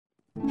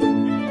You're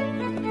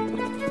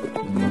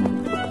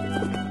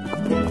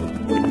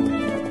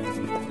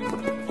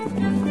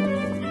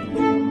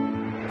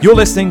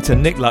listening to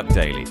Nick Luck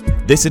Daily.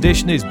 This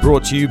edition is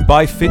brought to you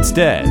by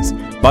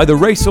FitzDares, by the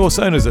Racehorse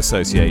Owners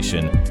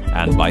Association,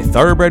 and by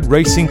Thoroughbred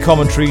Racing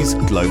Commentary's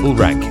Global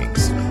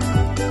Rankings.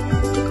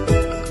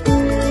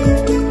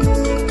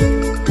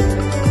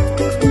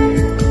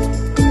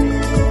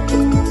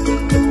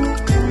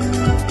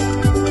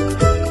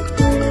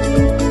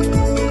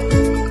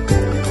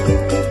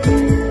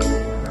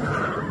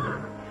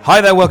 Hi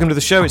there, welcome to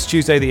the show. It's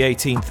Tuesday the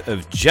 18th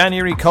of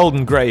January. Cold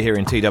and grey here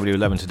in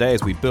TW11 today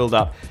as we build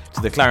up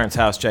to the Clarence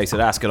House Chase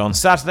at Ascot on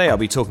Saturday. I'll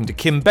be talking to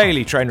Kim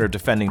Bailey, trainer of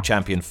defending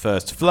champion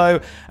First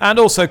Flow, and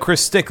also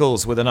Chris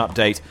Stickles with an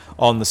update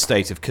on the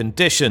state of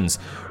conditions.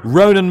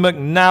 Ronan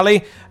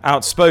McNally,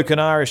 outspoken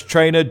Irish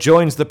trainer,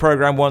 joins the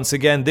programme once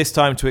again, this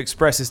time to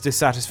express his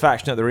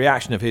dissatisfaction at the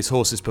reaction of his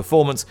horse's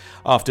performance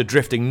after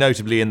drifting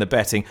notably in the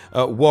betting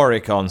at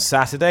Warwick on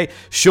Saturday.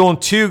 Sean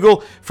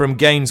Tugel from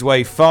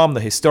Gainesway Farm,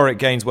 the historic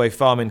Gainesway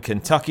Farm in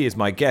Kentucky, is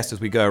my guest as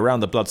we go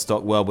around the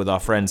bloodstock world with our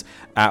friends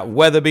at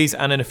Weatherby's.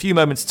 And in a few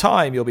moments'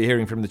 time, you'll be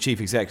hearing from the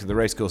Chief Executive of the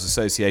Racecourse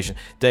Association,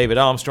 David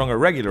Armstrong, a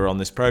regular on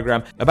this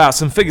programme, about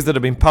some figures that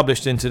have been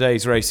published in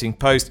today's Racing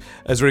Post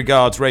as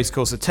regards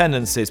racecourse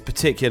attendances,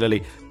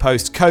 particularly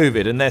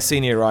post-COVID. And their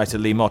senior writer,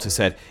 Lee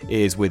Mottershead,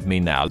 is with me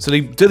now. So,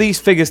 Lee, do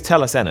these figures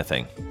tell us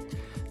anything?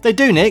 They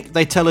do, Nick.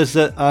 They tell us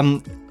that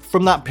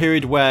from that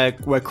period where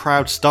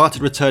crowds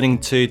started returning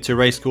to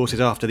racecourses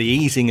after the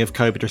easing of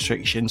COVID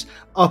restrictions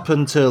up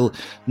until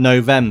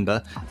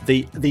November,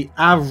 the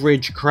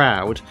average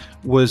crowd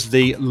was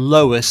the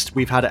lowest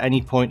we've had at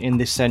any point in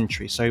this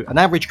century. So an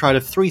average crowd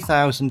of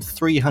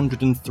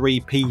 3,303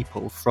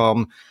 people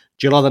from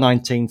July the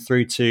 19th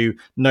through to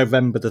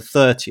November the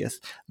 30th.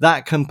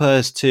 That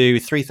compares to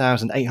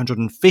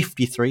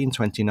 3,853 in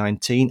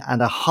 2019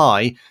 and a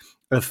high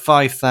of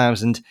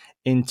 5,000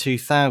 in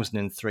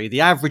 2003.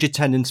 The average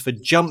attendance for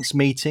jumps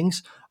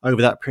meetings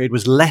over that period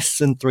was less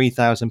than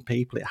 3,000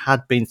 people. It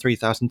had been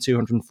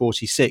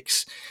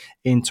 3,246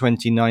 in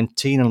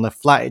 2019. On the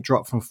flat, it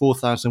dropped from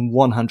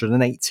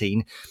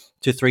 4,118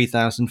 to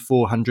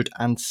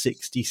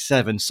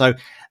 3,467. So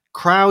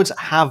crowds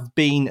have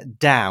been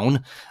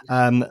down.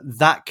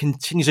 That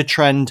continues a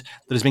trend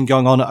that has been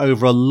going on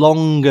over a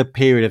longer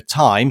period of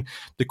time.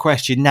 The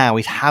question now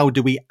is, how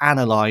do we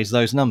analyse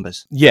those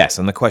numbers? Yes,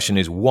 and the question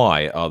is,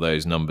 why are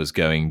those numbers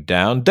going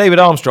down? David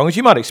Armstrong, as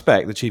you might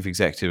expect, the Chief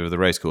Executive of the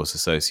Racecourse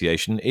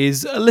Association,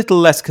 is a little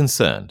less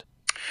concerned.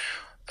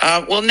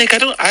 Well, Nick,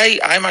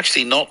 I'm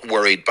actually not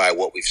worried by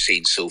what we've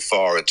seen so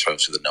far in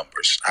terms of the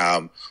numbers.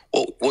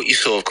 What you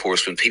saw, of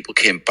course, when people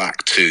came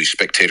back to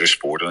spectator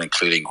sport, and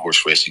including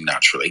horse racing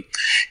naturally,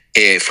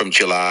 from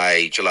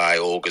July,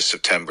 August,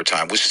 September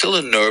time, was still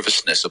a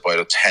nervousness about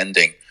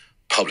attending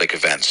public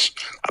events.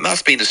 And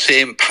that's been the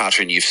same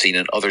pattern you've seen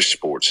in other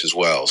sports as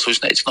well. So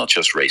it's not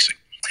just racing.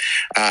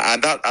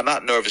 And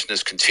that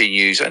nervousness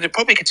continues, and it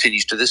probably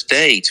continues to this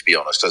day, to be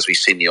honest, as we've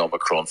seen the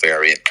Omicron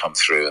variant come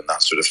through and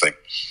that sort of thing.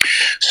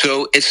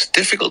 So it's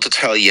difficult to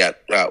tell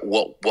yet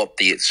what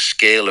the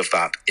scale of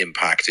that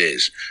impact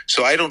is.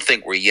 So I don't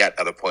think we're yet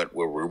at a point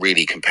where we're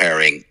really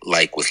comparing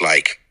like with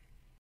like.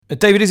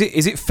 David, is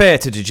it fair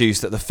to deduce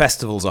that the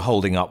festivals are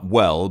holding up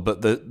well,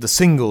 but the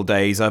single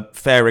days are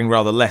faring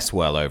rather less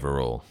well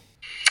overall?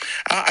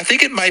 I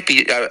think it might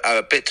be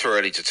a bit too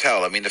early to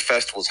tell. I mean, the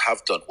festivals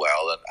have done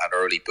well, and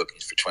early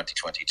bookings for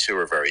 2022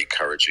 are very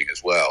encouraging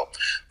as well.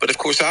 But of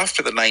course,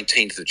 after the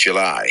 19th of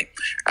July,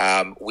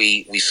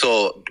 we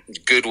saw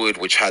Goodwood,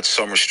 which had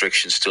some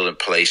restrictions still in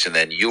place, and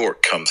then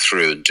York come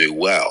through and do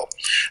well.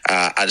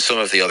 And some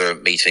of the other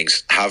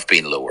meetings have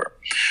been lower.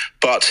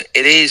 But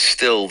it is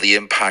still the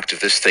impact of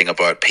this thing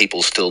about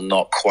people still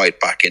not quite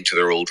back into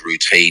their old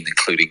routine,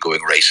 including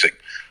going racing.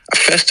 A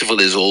festival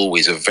is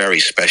always a very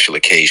special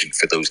occasion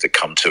for those that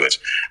come to it.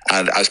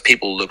 And as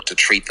people look to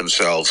treat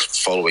themselves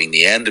following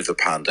the end of the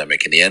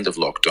pandemic and the end of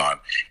lockdown,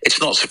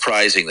 it's not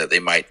surprising that they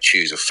might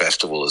choose a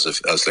festival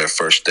as their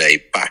first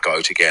day back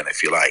out again,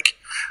 if you like.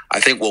 I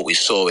think what we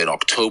saw in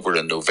October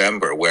and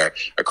November, where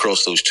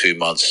across those 2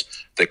 months,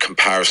 the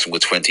comparison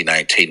with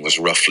 2019 was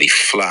roughly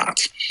flat,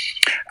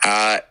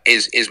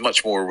 is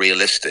much more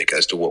realistic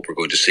as to what we're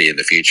going to see in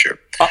the future.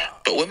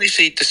 But when we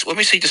see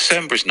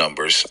December's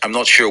numbers, I'm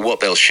not sure what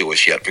they'll show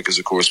us yet, because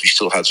of course we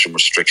still had some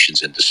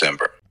restrictions in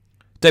December.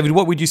 David,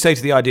 what would you say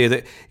to the idea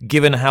that,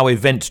 given how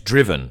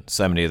event-driven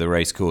so many of the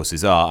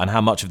racecourses are and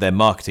how much of their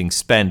marketing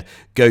spend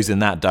goes in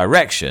that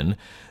direction,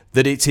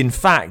 that it's in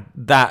fact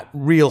that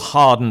real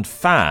hardened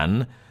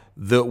fan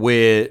that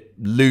we're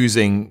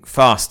losing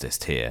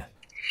fastest here?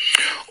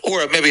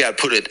 Or maybe I'd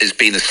put it as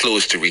being the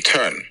slowest to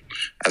return.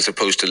 as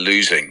opposed to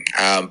losing.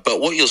 But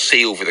what you'll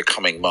see over the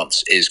coming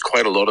months is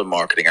quite a lot of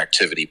marketing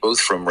activity, both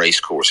from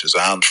racecourses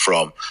and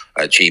from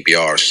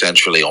GBR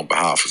centrally on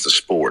behalf of the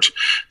sport,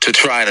 to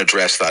try and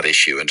address that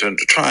issue and to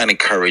try and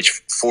encourage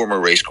former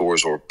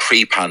racegoers or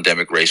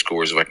pre-pandemic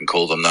racegoers, if I can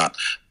call them that,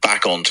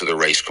 back onto the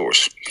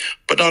racecourse.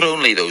 But not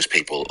only those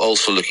people,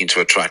 also looking to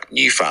attract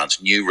new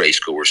fans, new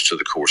racegoers to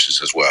the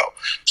courses as well.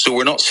 So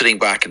we're not sitting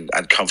back and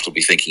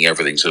comfortably thinking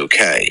everything's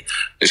okay.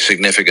 There's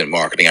significant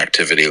marketing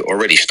activity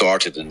already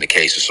started in the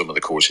case of some of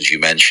the courses you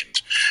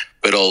mentioned,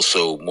 but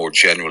also more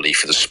generally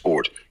for the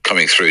sport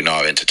coming through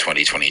now into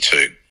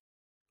 2022.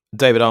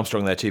 David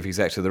Armstrong, their Chief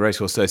Executive of the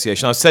Racecourse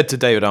Association. I said to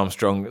David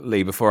Armstrong,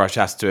 Lee, before I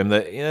chatted to him,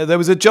 that there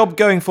was a job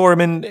going for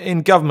him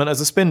in government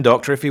as a spin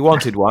doctor if he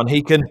wanted one.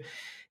 He can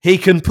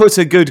put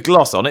a good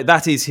gloss on it.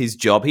 That is his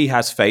job. He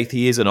has faith.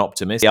 He is an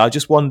optimist. I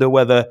just wonder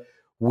whether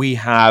we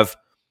have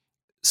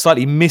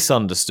slightly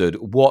misunderstood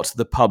what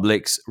the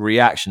public's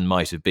reaction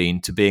might have been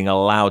to being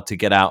allowed to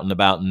get out and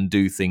about and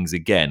do things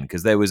again.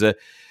 Because there was a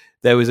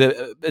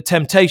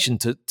temptation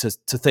to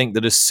think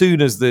that as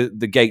soon as the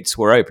gates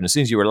were open, as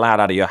soon as you were allowed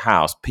out of your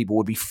house, people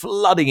would be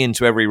flooding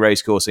into every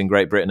racecourse in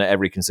Great Britain at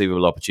every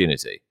conceivable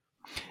opportunity.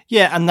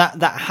 Yeah, and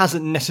that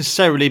hasn't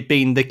necessarily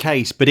been the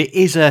case, but it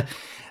is a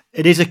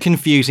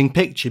confusing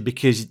picture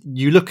because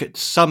you look at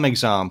some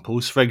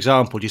examples. For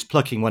example, just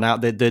plucking one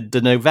out,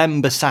 the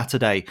November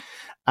Saturday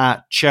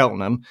at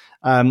Cheltenham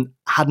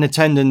had an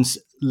attendance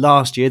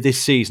last year,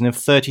 this season, of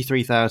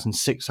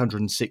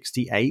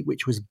 33,668,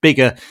 which was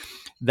bigger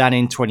than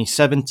in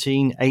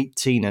 2017,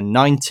 18 and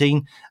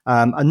 19.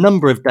 A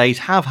number of days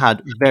have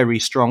had very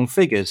strong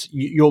figures.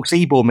 York's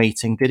Ebor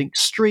meeting did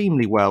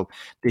extremely well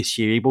this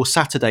year. Ebor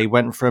Saturday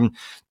went from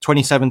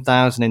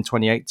 27,000 in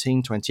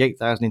 2018,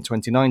 28,000 in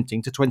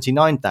 2019 to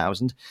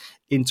 29,000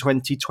 in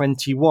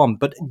 2021.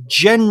 But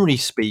generally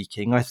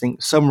speaking, I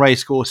think some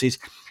racecourses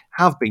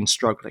have been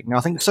struggling. Now,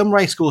 I think some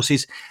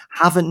racecourses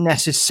haven't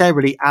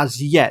necessarily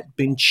as yet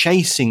been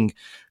chasing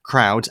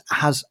crowds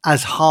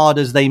as hard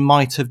as they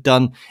might have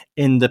done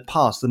in the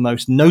past. The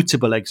most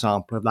notable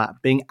example of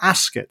that being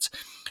Ascot,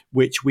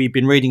 which we've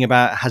been reading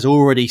about, has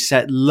already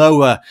set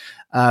lower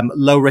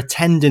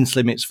attendance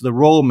limits for the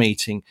Royal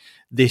meeting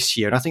this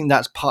year. And I think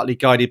that's partly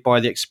guided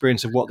by the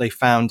experience of what they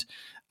found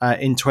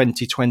in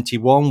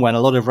 2021, when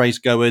a lot of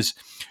racegoers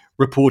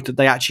report that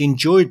they actually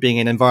enjoyed being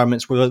in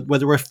environments where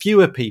there were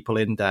fewer people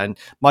in there. And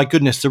my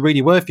goodness, there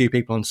really were few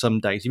people on some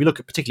days. If you look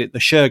at particularly at the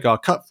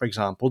Shergar Cup, for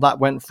example, that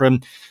went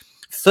from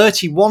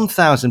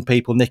 31,000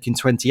 people, Nick, in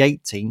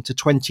 2018 to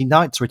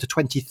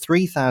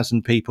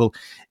 23,000 people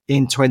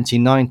in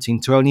 2019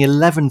 to only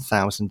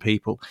 11,000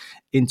 people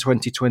in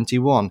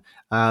 2021.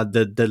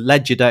 The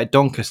Leger Day at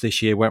Doncaster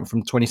this year went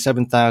from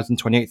 27,000,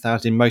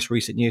 28,000 in most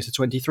recent years to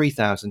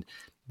 23,000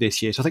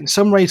 this year. So I think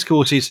some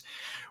racecourses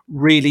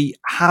really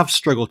have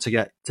struggled to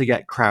get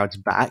crowds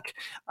back.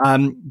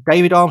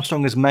 David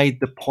Armstrong has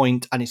made the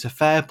point, and it's a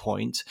fair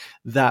point,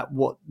 that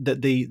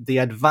the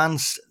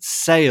advanced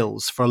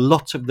sales for a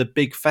lot of the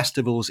big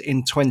festivals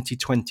in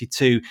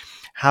 2022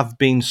 have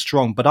been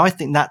strong. But I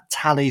think that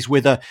tallies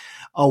with a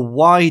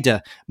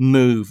wider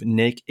move,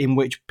 Nick, in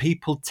which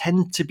people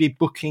tend to be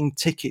booking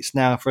tickets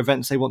now for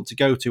events they want to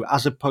go to,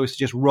 as opposed to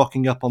just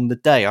rocking up on the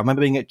day. I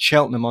remember being at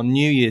Cheltenham on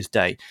New Year's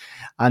Day,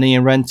 and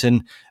Ian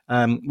Renton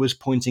was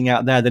pointing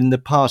out there that in the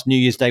past, New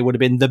Year's Day would have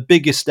been the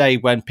biggest day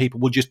when people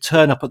would just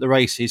turn up at the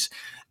races,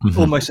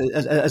 almost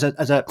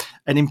as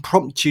an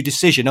impromptu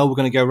decision. Oh, we're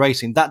going to go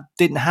racing. That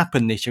didn't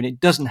happen this year, and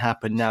it doesn't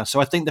happen now. So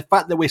I think the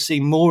fact that we're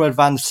seeing more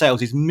advanced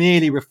sales is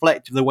merely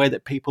reflective of the way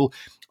that people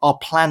are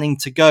planning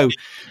to go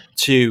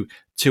to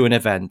an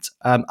event.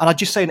 And I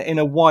just say in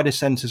a wider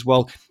sense as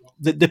well,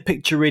 the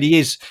picture really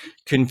is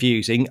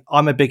confusing.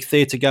 I'm a big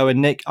theatre goer,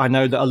 Nick. I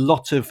know that a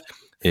lot of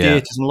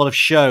theatres and a lot of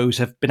shows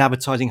have been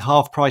advertising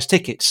half-price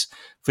tickets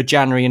for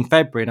January and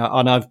February,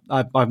 and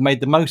I've made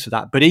the most of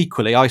that. But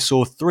equally, I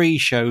saw 3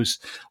 shows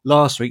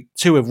last week,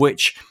 2 of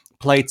which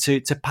played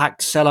to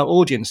packed sellout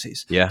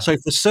audiences. Yeah. So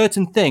for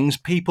certain things,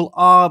 people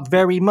are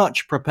very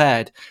much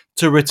prepared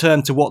to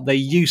return to what they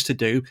used to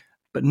do,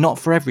 but not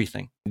for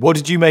everything. What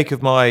did you make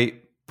of my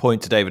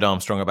point to David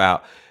Armstrong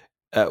about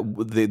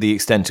the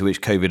extent to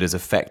which COVID has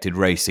affected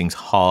racing's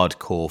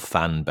hardcore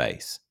fan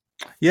base?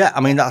 Yeah, I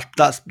mean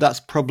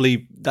that's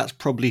probably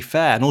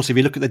fair. And also, if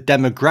you look at the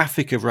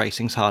demographic of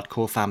racing's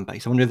hardcore fan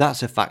base, I wonder if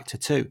that's a factor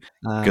too.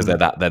 Because they're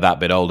that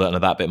bit older and are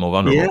that bit more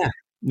vulnerable.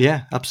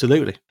 Yeah,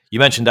 absolutely. You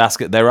mentioned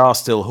Ascot. There are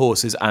still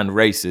horses and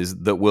races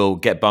that will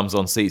get bums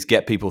on seats,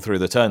 get people through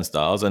the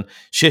turnstiles, and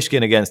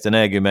Shishkin against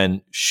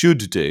Energumen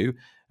should do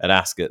at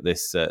Ascot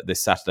this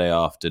Saturday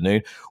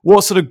afternoon.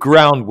 What sort of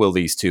ground will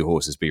these 2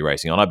 horses be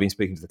racing on? I've been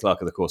speaking to the clerk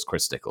of the course,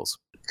 Chris Stickles.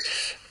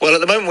 Well, at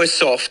the moment we're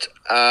soft,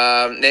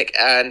 Nick,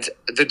 and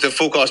the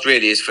forecast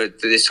really is for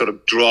this sort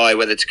of dry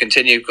weather to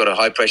continue. We've got a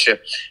high pressure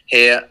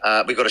here.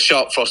 We've got a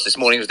sharp frost this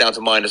morning. It was down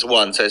to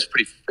 -1, so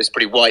it's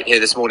pretty white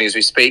here this morning as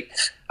we speak.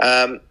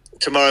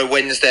 Tomorrow,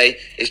 Wednesday,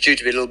 is due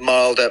to be a little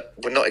milder.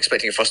 We're not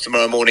expecting a frost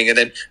tomorrow morning, and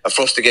then a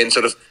frost again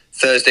sort of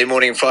Thursday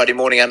morning, Friday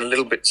morning, and a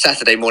little bit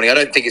Saturday morning. I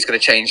don't think it's going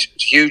to change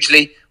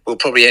hugely. we'll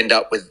probably end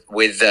up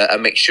with a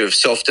mixture of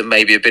soft and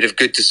maybe a bit of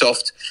good to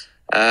soft.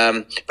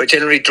 But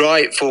generally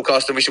dry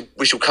forecast, and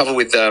we shall cover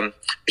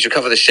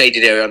the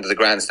shaded area under the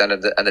grandstand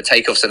and the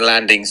takeoffs and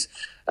landings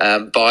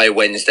by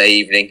Wednesday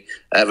evening,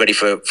 ready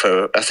for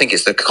I think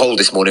it's the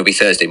coldest morning will be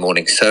Thursday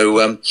morning.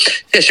 So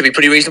it should be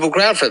pretty reasonable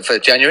ground for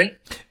January.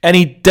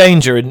 Any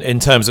danger in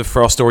terms of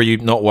frost, or are you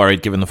not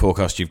worried given the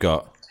forecast you've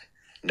got?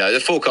 No,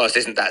 the forecast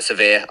isn't that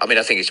severe. I mean,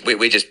 I think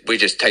we're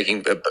just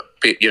taking,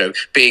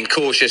 being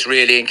cautious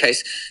really in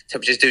case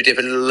temperatures do dip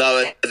a little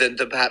lower than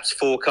perhaps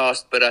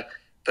forecast. But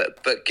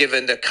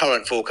given the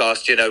current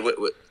forecast,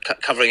 we're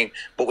covering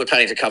what we're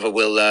planning to cover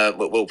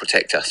will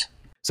protect us.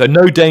 So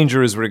no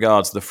danger as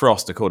regards the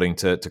frost, according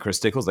to Chris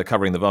Stickles. They're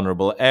covering the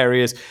vulnerable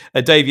areas.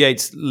 Dave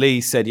Yates-Lee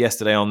said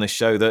yesterday on this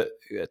show that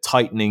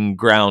tightening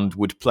ground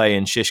would play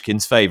in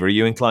Shishkin's favour. Are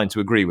you inclined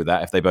to agree with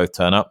that if they both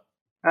turn up?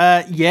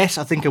 Yes,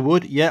 I think I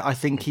would. Yeah, I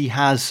think he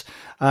has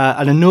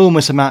an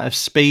enormous amount of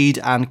speed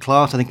and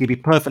class. I think he'd be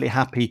perfectly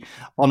happy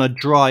on a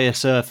drier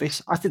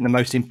surface. I think the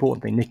most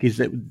important thing, Nick, is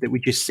that we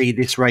just see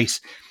this race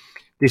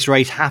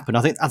happen.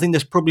 I think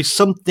there's probably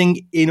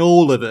something in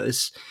all of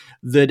us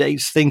that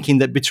is thinking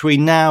that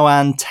between now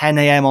and 10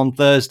 a.m. on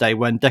Thursday,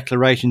 when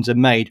declarations are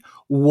made,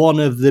 one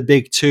of the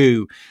big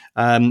two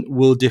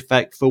will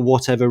defect for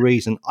whatever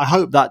reason. I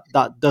hope that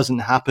doesn't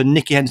happen.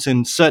 Nicky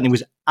Henderson certainly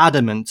was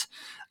adamant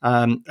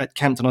at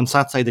Kempton on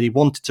Saturday that he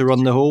wanted to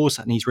run the horse,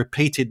 and he's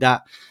repeated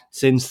that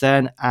since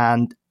then.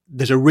 And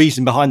there's a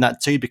reason behind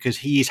that too, because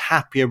he is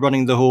happier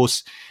running the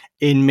horse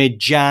in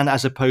mid-Jan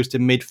as opposed to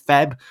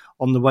mid-Feb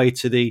on the way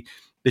to the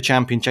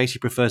Champion Chase. He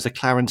prefers the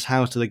Clarence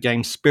House to the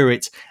Game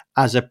Spirit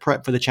as a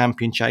prep for the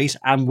Champion Chase.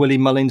 And Willie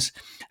Mullins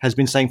has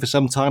been saying for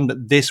some time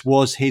that this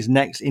was his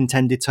next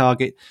intended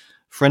target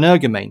for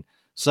Energumene.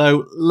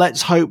 So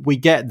let's hope we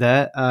get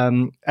there.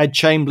 Ed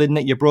Chamberlain,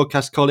 your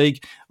broadcast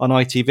colleague on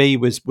ITV,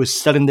 was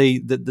selling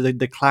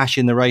the clash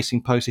in the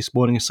Racing Post this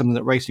morning as something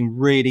that racing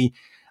really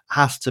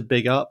has to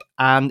big up.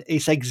 And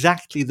it's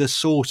exactly the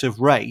sort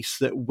of race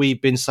that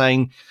we've been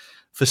saying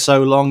for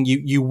so long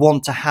you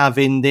want to have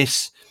in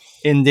this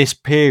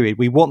period.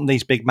 We want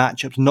these big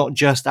matchups, not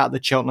just at the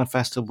Cheltenham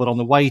Festival, but on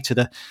the way to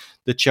the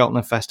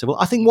Cheltenham Festival.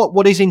 I think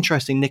what is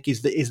interesting, Nick,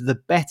 is the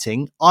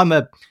betting.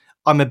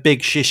 I'm a big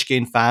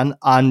Shishkin fan,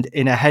 and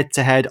in a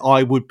head-to-head,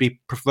 I would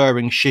be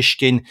preferring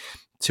Shishkin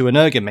to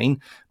Energumene.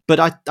 But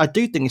I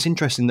do think it's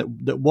interesting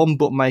that one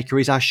bookmaker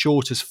is as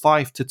short as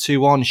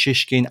 5-2 on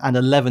Shishkin and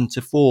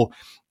 11-4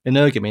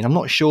 Energumene. I'm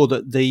not sure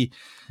that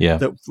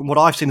that from what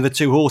I've seen of the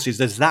two horses,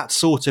 there's that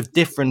sort of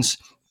difference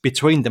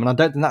between them, and I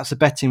don't think that's the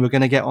betting we're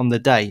going to get on the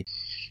day.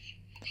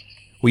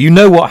 Well, you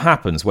know what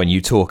happens when you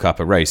talk up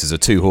a race as a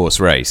two-horse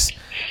race.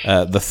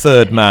 The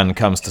third man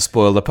comes to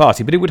spoil the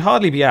party. But it would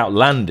hardly be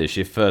outlandish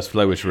if First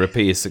Flow were to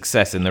repeat his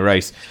success in the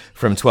race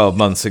from 12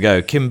 months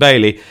ago. Kim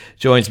Bailey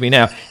joins me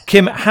now.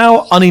 Kim,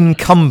 how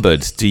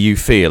unencumbered do you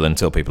feel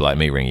until people like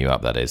me ring you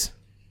up, that is?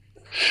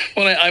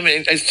 Well, I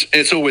mean,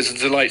 it's always a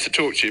delight to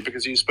talk to you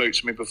because you spoke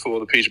to me before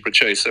the Peterborough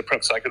Chase, so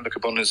perhaps I can look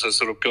upon it as a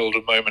sort of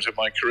golden moment of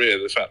my career,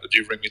 the fact that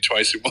you ring me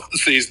twice in one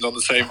season on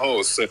the same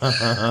horse. So,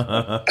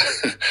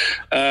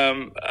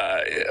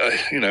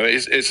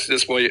 it's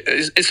just why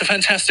it's a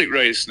fantastic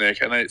race,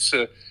 Nick, and if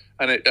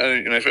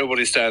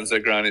everybody stands their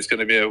ground, it's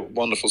going to be a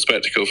wonderful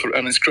spectacle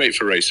and it's great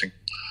for racing.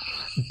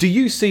 Do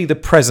you see the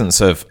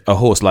presence of a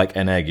horse like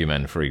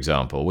Energumene, for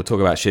example? We'll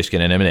talk about Shishkin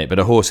in a minute, but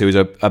a horse who is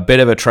a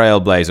bit of a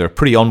trailblazer, a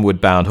pretty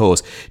onward-bound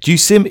horse. Do you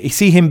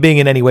see him being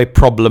in any way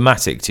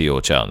problematic to your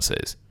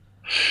chances?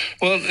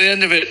 Well, at the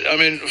end of it, I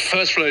mean,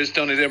 First Flow's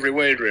done it every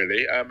way,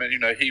 really. I mean,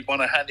 he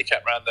won a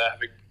handicap round there,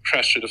 having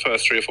crashed through the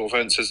first 3 or 4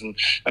 fences and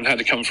had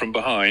to come from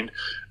behind.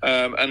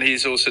 And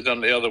he's also done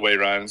it the other way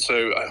round.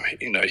 So,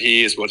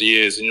 he is what he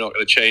is, and you're not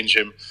going to change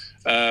him.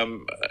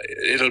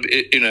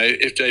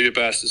 If David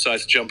Bass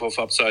decides to jump off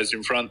upsides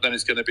in front, then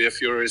it's going to be a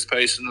furious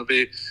pace, and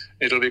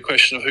it'll be a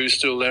question of who's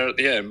still there at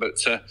the end. But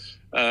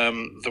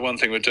the one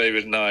thing with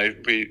David and I,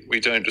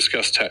 we don't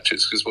discuss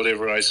tactics because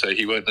whatever I say,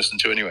 he won't listen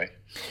to anyway.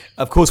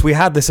 Of course, we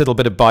had this little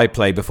bit of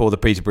byplay before the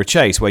Peterborough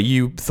Chase where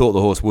you thought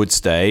the horse would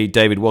stay.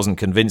 David wasn't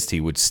convinced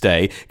he would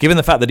stay. Given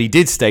the fact that he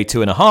did stay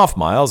 2.5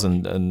 miles,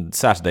 and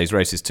Saturday's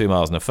race is 2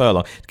 miles and a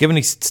furlong, given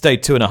he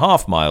stayed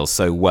 2.5 miles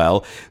so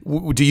well,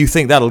 do you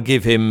think that'll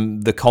give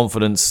him the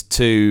confidence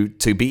to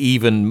be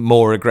even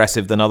more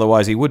aggressive than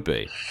otherwise he would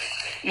be?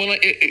 Well,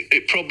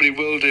 it probably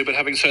will do, but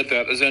having said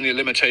that, there's only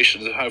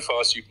limitations of how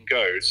fast you can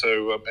go.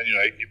 So,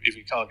 if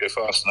you can't go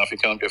fast enough, you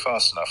can't go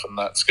fast enough, and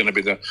that's going to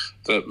be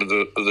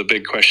the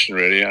big question,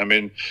 really. I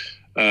mean,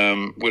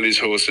 Willie's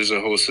horse is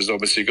a horse that's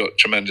obviously got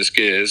tremendous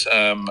gears,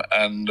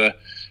 and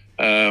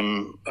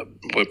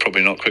we're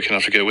probably not quick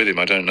enough to go with him.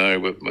 I don't know,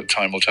 but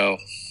time will tell.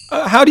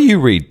 How do you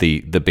read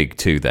the big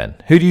two then?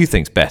 Who do you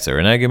think's better,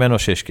 Energumene or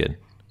Shishkin?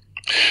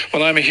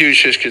 Well, I'm a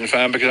huge Shishkin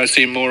fan because I've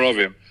seen more of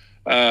him.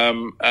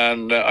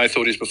 And I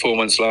thought his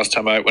performance last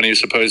time out, when he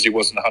supposedly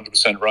wasn't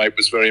 100% right,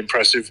 was very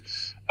impressive.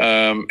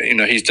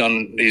 He's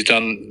done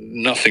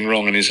nothing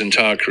wrong in his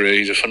entire career.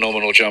 He's a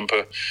phenomenal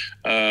jumper,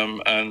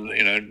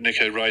 and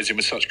Nico rides him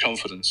with such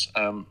confidence.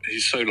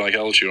 He's so like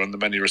Algier in the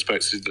many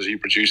respects that he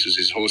produces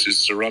his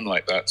horses to run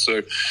like that.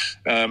 So,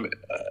 they're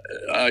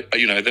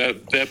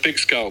big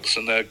scalps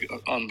and they're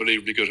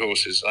unbelievably good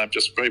horses. I'm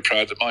just very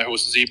proud that my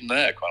horse is even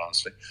there, quite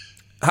honestly.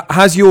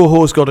 Has your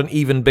horse got an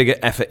even bigger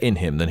effort in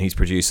him than he's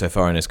produced so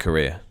far in his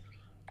career?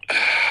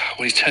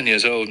 Well, he's 10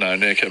 years old now,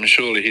 Nick. I mean,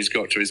 surely he's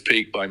got to his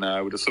peak by now,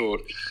 I would have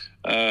thought.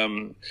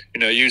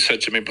 You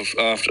said to me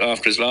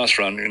after his last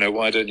run,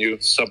 why don't you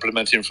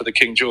supplement him for the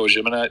King George?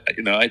 I mean,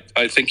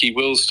 I think he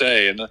will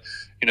stay, and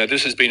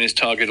this has been his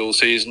target all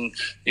season.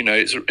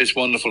 It's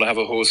wonderful to have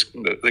a horse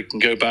that can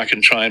go back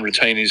and try and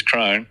retain his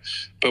crown.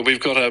 But we've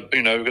got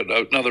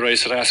another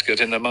race at Ascot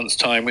in a month's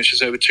time, which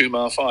is over 2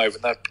 mile 5,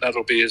 and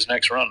that'll be his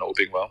next run, all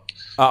being well.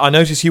 I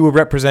noticed you were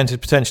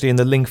represented potentially in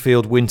the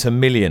Lingfield Winter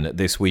Million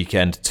this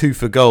weekend. 2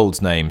 for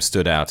Gold's name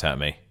stood out at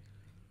me.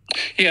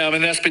 Yeah, I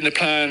mean, that's been the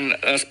plan.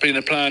 That's been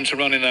the plan to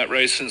run in that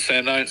race since they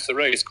announced the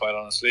race, quite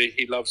honestly.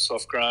 He loves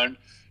soft ground.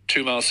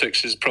 2 mile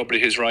 6 is probably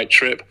his right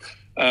trip.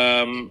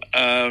 It's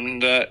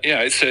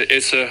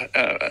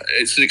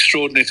an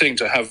extraordinary thing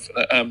to have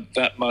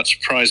that much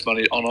prize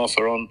money on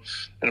offer in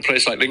a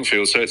place like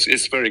Lingfield. So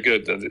it's very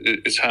good that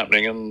it's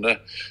happening, and the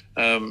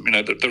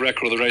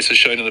record of the race has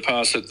shown in the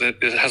past that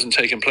it hasn't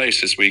taken place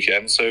this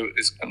weekend. So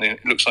it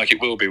looks like it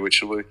will be,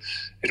 it'll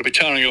be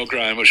tarring your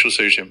ground, which will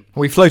suit him.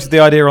 We floated the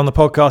idea on the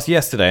podcast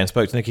yesterday and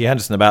spoke to Nicky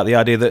Henderson about the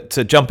idea that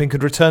jumping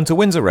could return to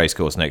Windsor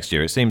Racecourse next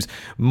year. It seems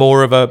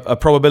more of a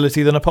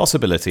probability than a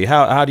possibility.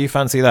 How do you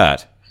fancy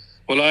that?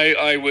 Well,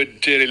 I would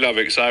dearly love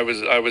it, because I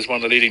was one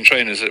of the leading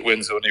trainers at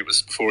Windsor, and it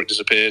was before it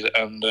disappeared,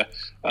 and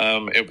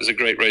it was a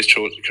great race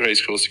course to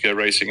go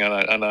racing,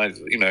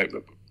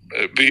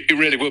 it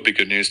really would be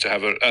good news to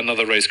have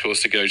another race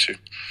course to go to.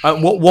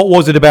 What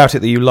was it about it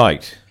that you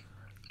liked?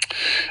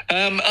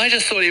 I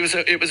just thought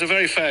it was a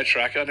very fair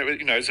track, and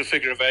it was a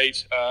figure of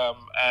 8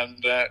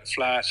 and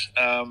flat.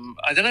 I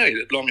don't know,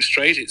 long and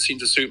straight. It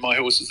seemed to suit my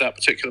horse at that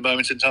particular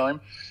moment in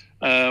time.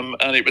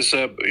 And it was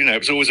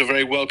always a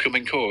very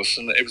welcoming course,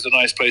 and it was a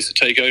nice place to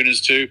take owners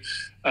to.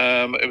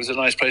 It was a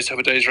nice place to have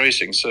a day's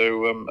racing.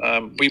 So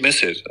we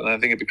miss it, and I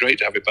think it'd be great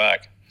to have it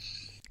back.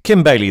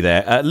 Kim Bailey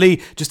there.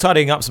 Lee, just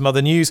tidying up some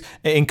other news.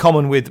 In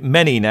common with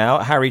many now,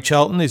 Harry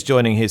Charlton is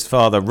joining his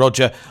father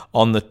Roger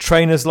on the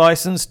trainer's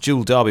licence.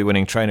 Dual Derby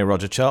winning trainer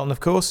Roger Charlton, of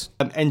course.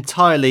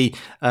 Entirely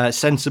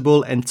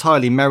sensible,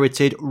 entirely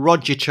merited.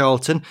 Roger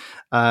Charlton,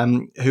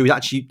 who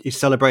actually is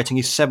celebrating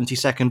his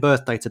 72nd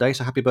birthday today.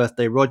 So happy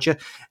birthday, Roger.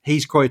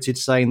 He's quoted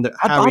saying that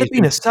I'd have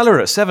been a seller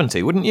at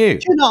 70, wouldn't you?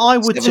 Do you know, I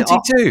would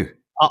 72.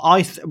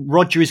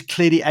 Roger is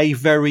clearly a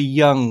very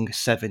young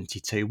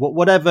 72.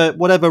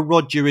 Whatever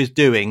Roger is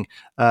doing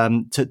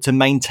to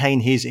maintain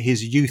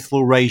his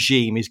youthful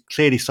regime is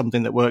clearly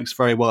something that works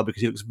very well,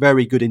 because he looks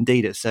very good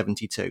indeed at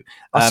 72.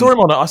 I saw him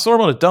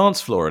on a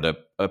dance floor at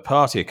a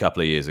party a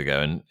couple of years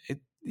ago, and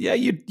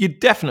you'd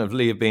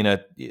definitely have been a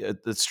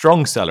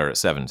strong seller at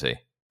 70.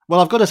 Well,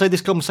 I've got to say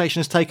this conversation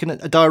has taken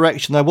a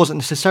direction I wasn't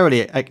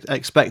necessarily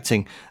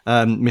expecting,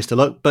 Mr.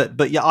 Luck.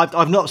 But yeah,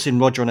 I've not seen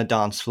Roger on a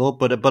dance floor,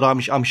 but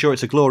I'm sure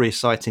it's a glorious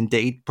sight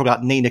indeed. Probably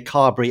like Nina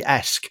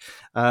Carberry-esque.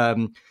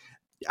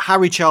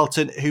 Harry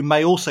Charlton, who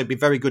may also be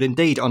very good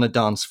indeed on a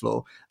dance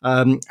floor,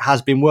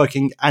 has been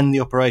working in the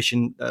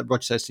operation,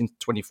 Roger says, since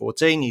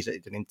 2014. He's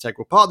an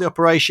integral part of the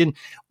operation.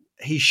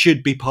 He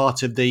should be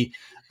part of the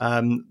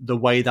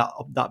way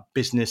that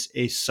business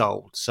is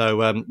sold.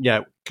 So,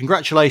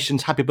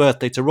 congratulations, happy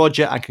birthday to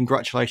Roger, and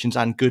congratulations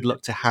and good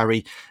luck to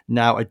Harry,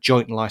 now a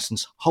joint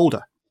licence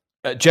holder.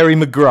 Jerry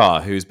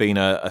McGrath, who's been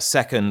a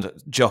second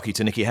jockey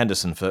to Nicky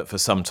Henderson for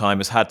some time,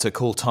 has had to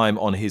call time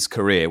on his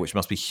career, which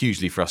must be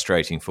hugely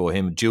frustrating for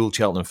him. Dual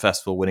Cheltenham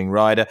Festival winning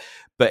rider,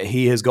 but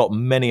he has got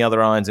many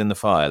other irons in the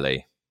fire,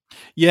 Lee.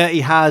 Yeah,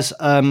 he has.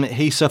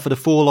 He suffered a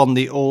fall on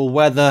the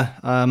all-weather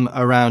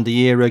around a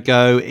year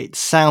ago. It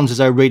sounds as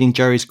though, reading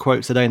Jerry's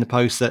quotes today in the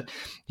Post, that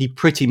he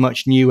pretty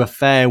much knew a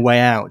fair way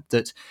out,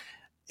 that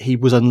he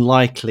was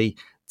unlikely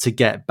to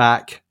get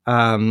back.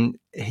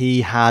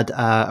 He had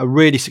a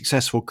really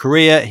successful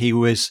career. He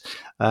was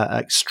an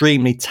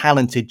extremely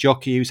talented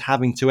jockey who's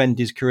having to end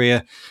his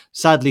career,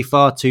 sadly,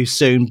 far too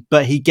soon.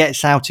 But he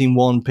gets out in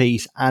one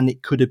piece, and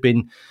it could have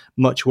been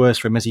much worse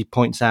for him, as he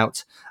points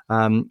out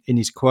in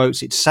his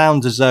quotes. It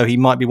sounds as though he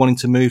might be wanting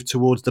to move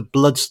towards the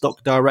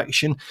bloodstock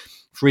direction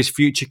for his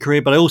future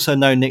career. But I also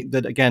know, Nick,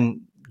 that,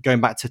 again, going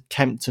back to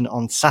Kempton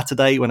on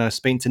Saturday, when I was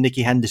speaking to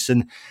Nicky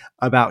Henderson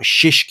about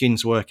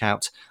Shishkin's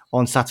workout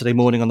on Saturday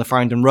morning on the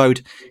Farringdon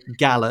Road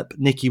gallop,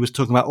 Nicky was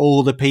talking about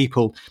all the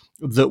people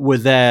that were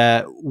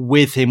there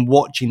with him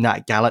watching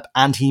that gallop,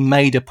 and he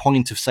made a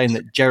point of saying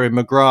that Jerry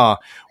McGrath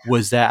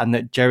was there, and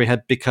that Jerry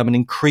had become an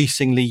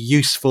increasingly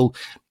useful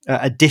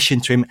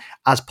addition to him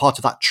as part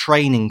of that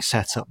training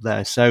setup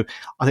there. So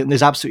I think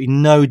there's absolutely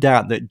no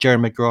doubt that Jerry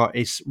McGrath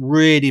is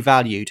really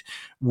valued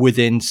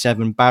within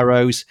 7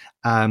 barrows,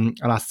 and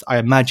I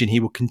imagine he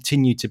will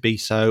continue to be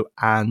so.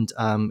 And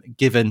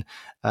given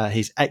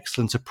his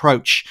excellent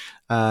approach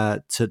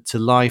to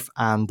life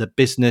and the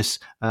business,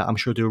 I'm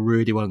sure he'll do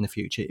really well in the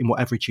future in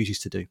whatever he chooses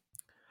to do.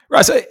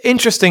 Right, so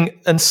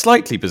interesting and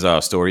slightly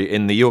bizarre story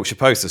in the Yorkshire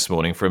Post this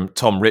morning from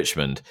Tom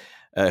Richmond,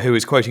 who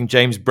is quoting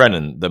James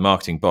Brennan, the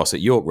marketing boss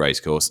at York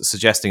Racecourse,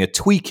 suggesting a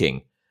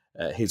tweaking,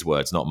 his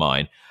words, not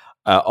mine,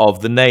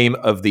 of the name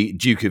of the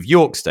Duke of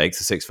York Stakes,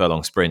 the 6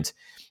 furlong sprint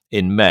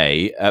in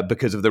May,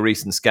 because of the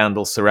recent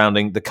scandal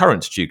surrounding the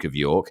current Duke of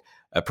York,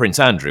 Prince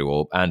Andrew,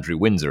 or Andrew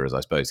Windsor, as I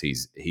suppose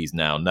he's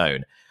now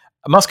known.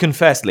 I must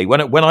confess, Lee,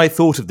 when I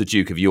thought of the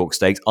Duke of York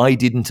Stakes, I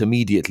didn't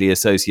immediately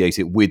associate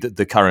it with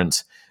the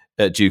current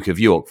Duke of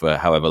York for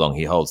however long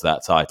he holds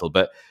that title.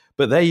 But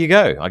there you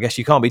go. I guess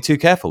you can't be too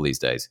careful these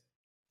days.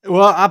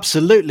 Well,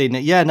 absolutely.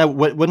 Yeah, no,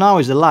 when I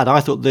was a lad,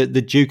 I thought that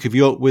the Duke of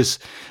York was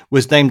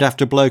named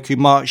after a bloke who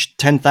marched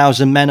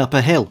 10,000 men up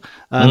a hill,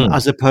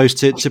 as opposed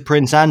to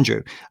Prince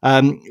Andrew.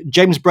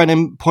 James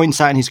Brennan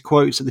points out in his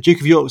quotes that the Duke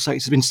of York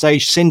Stakes has been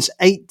staged since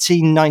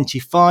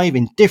 1895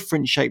 in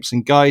different shapes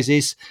and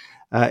guises.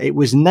 It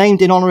was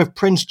named in honour of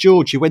Prince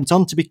George, who went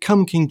on to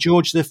become King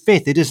George V.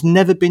 It has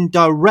never been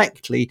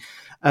directly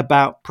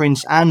about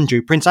Prince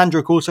Andrew. Prince Andrew,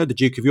 of course, the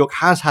Duke of York,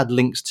 has had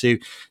links to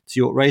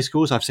York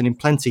Racecourse. I've seen him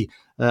plenty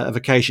of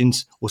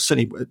occasions, or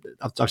certainly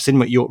I've seen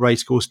him at York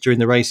Racecourse during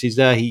the races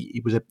there.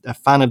 He was a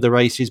fan of the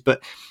races,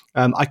 but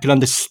I can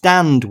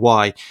understand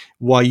why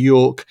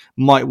York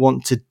might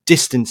want to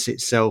distance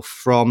itself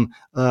from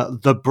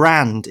the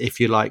brand, if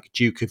you like,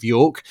 Duke of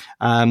York.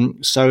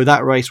 So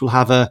that race will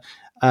have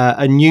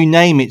a new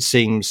name, it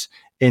seems,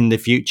 in the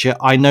future.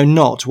 I know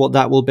not what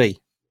that will be.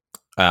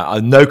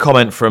 No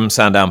comment from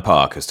Sandown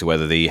Park as to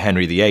whether the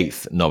Henry VIII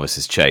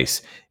Novices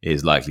Chase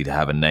is likely to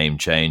have a name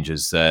change,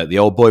 as the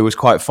old boy was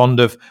quite fond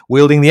of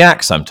wielding the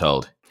axe, I'm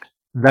told.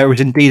 There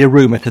is indeed a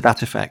rumour to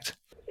that effect.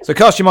 So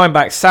cast your mind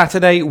back.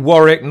 Saturday,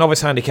 Warwick,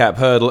 novice handicap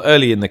hurdle,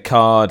 early in the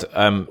card.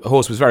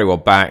 Horse was very well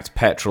backed,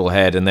 petrol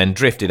head, and then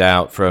drifted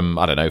out from,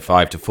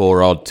 5 to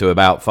 4 odd to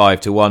about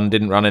 5 to 1.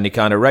 Didn't run any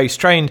kind of race.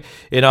 Trained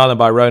in Ireland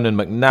by Ronan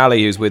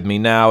McNally, who's with me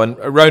now. And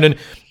Ronan,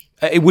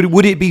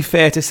 would it be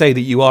fair to say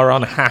that you are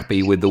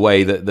unhappy with the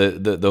way that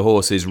the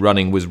horse's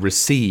running was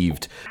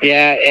received?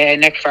 Yeah,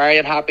 Nick, very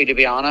unhappy, to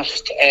be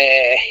honest.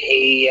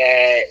 He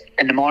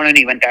in the morning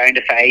he went down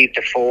to 5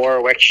 to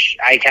 4, which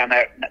I kind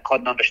of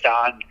couldn't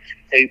understand.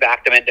 Who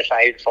backed him into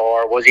 5 to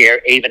 4? Was he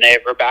even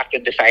ever backed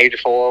into 5 to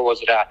 4?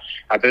 Was it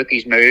a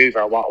bookie's move,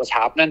 or what was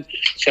happening?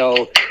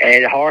 So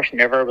the horse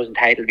never was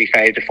entitled to be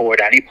 5 to 4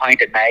 at any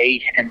point in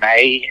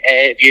my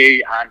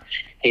view, and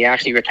he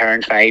actually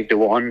returned 5 to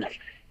 1.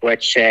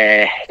 Which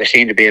there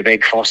seemed to be a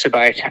big fuss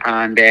about,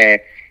 and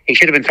he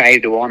should have been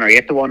 5 to 1 or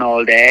 8 to 1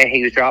 all day.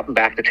 He was dropping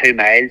back to 2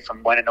 miles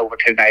from winning over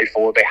 2 mile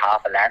 4 by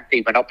half a length.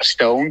 He went up a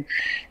stone.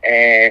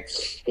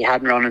 He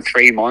hadn't run in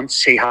 3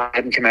 months. He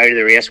hadn't come out of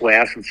the race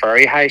well from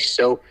Furryhouse,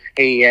 so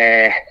he.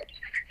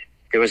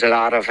 There was a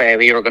lot of,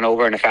 we were going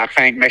over in a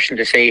fact-finding mission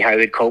to see how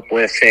he'd cope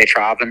with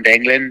travelling to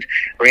England,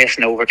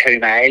 racing over 2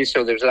 miles.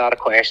 So there was a lot of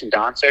questions to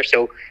answer.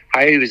 So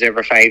how he was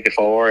ever 5 to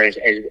 4 is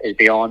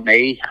beyond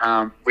me.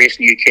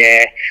 Racing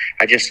UK,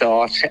 I just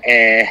thought,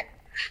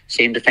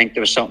 seemed to think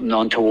there was something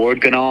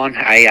untoward going on.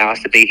 I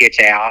asked the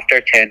BHA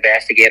after to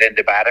investigate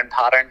into betting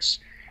patterns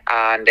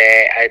and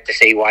to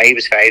see why he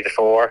was 5 to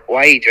 4,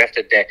 why he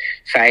drifted to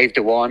 5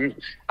 to 1,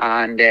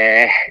 and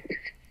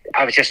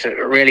I was just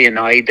really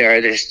annoyed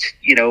there. There's,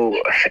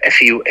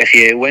 if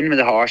you win with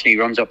a horse and he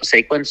runs up a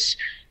sequence,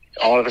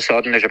 all of a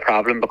sudden there's a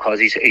problem because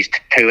he's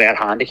too well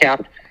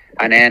handicapped.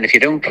 And then if you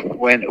don't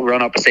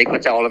run up a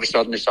sequence, all of a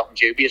sudden there's something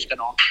dubious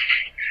going on.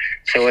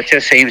 So it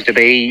just seems to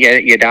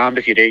be you're damned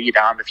if you do, you're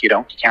damned if you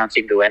don't. You can't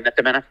seem to win at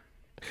the minute.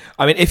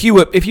 I mean, if you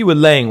were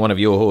laying one of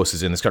your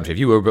horses in this country, if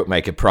you were a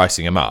bookmaker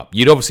pricing them up,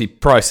 you'd obviously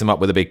price them up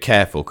with a big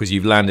careful because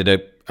you've landed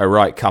a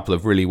right couple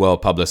of really well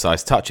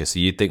publicised touches. So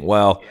you'd think,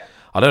 well,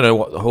 I don't know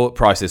what the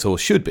price this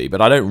horse should be,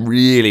 but I don't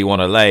really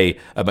want to lay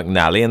a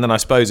McNally. And then I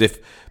suppose if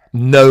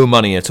no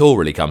money at all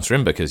really comes for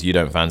him because you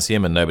don't fancy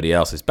him and nobody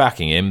else is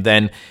backing him,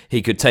 then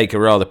he could take a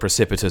rather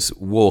precipitous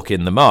walk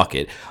in the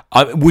market.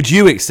 Would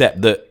you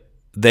accept that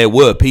there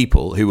were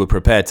people who were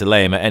prepared to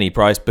lay him at any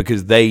price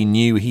because they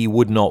knew he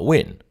would not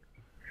win?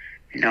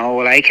 No,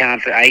 well, I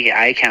can't.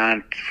 I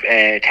can't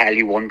tell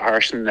you one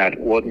person that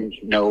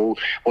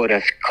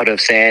could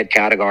have said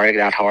categorically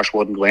that horse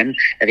wouldn't win.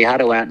 If he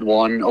had went and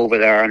won over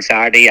there on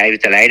Saturday, I was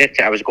delighted.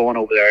 I was going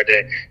over there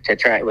to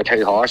try with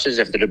 2 horses.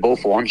 If they'd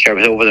both won, sure, I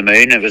was over the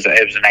moon. It was an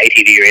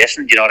ITV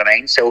racing. Do you know what I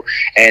mean? So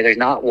there's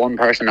not one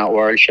person in that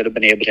world should have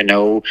been able to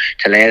know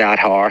to lay that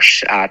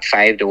horse at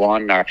 5 to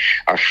 1 or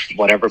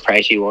whatever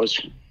price he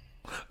was.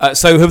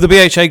 So have the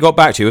BHA got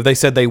back to you? Have they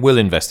said they will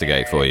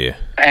investigate for you?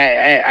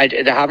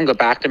 They haven't got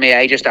back to me.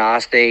 I just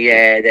asked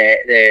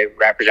the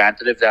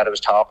representative that I was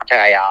talking to.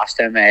 I asked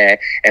him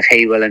if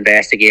he will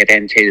investigate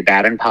into the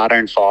betting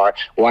pattern for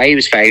why he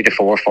was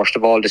 5-4. First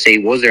of all, to see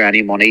was there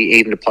any money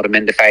even to put him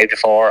into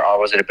 5-4, or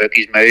was it a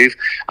bookie's move?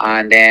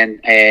 And then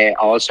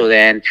also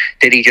then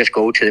did he just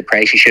go to the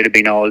price he should have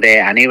been all day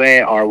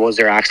anyway, or was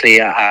there actually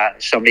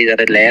somebody that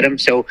had led him?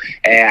 So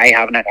I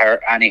haven't heard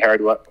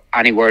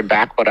any word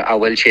back, but I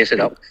will chase it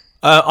up.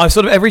 I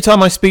sort of every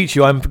time I speak to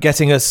you, I'm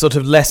getting a sort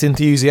of less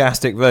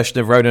enthusiastic version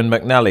of Ronan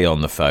McNally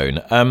on the phone.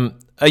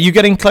 Are you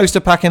getting close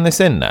to packing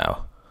this in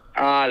now?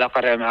 Look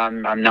at him.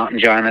 I'm not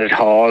enjoying it at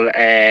all.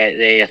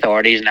 The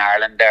authorities in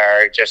Ireland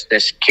are just,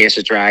 this case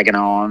is dragging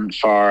on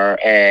for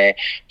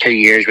 2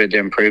 years with the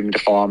improvement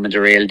of form is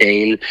a real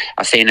deal.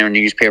 I seen a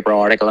newspaper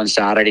article on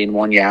Saturday and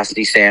one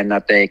yesterday saying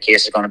that the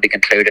case is going to be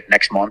concluded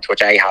next month,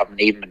 which I haven't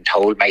even been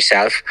told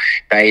myself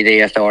by the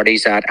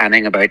authorities that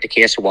anything about the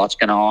case or what's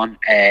going on.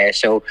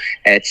 So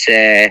it's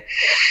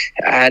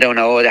I don't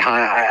know.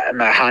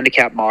 My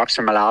handicap marks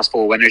from my last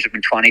 4 winners have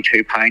been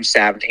 £22,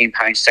 £17,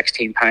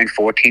 £16,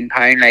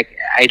 £14. Like,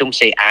 I don't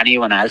see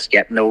anyone else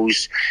getting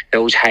those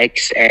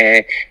hikes.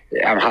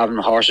 I'm having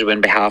horses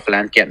win by half a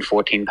length getting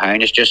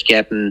 £14. It's just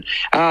getting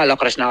look,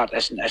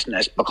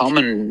 it's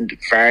becoming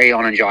very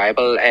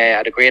unenjoyable. I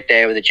had a great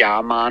day with the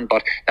Jam Man,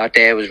 but that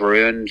day was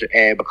ruined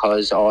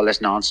because all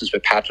this nonsense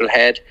with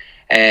Petrolhead.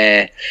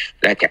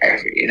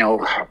 You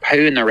know, who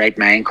in their right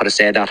mind could have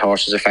said that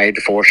horse was a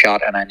 5-4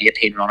 shot in an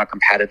 18-runner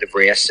competitive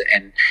race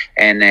in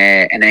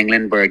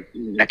England, where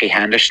Nicky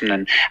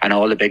Henderson and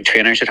all the big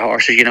trainers had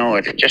horses? You know,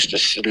 it's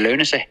just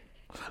lunacy.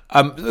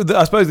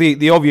 I suppose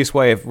the obvious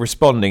way of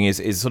responding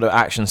is sort of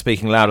action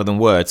speaking louder than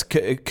words.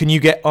 Can you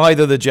get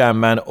either the Jam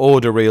Man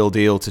or the Real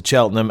Deal to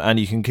Cheltenham,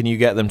 and can you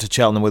get them to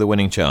Cheltenham with a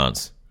winning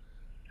chance?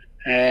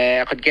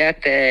 I could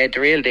get the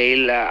Real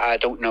Deal. I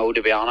don't know,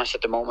 to be honest,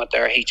 at the moment.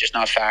 He's just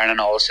not firing on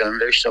all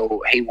cylinders,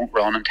 so he won't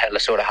run until I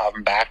sort of have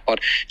him back. But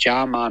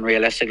Jam Man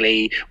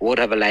realistically would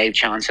have a live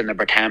chance in the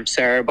Bertemps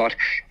there. But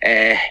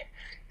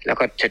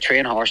to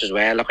train horses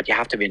well, you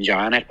have to be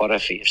enjoying it. But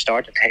if you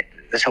start to take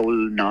this whole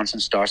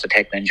nonsense starts to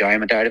take the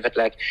enjoyment out of it,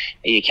 like,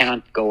 you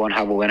can't go and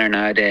have a winner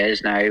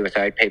nowadays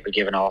without people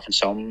giving off in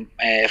some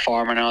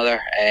form or another.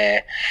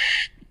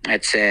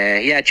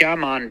 Jam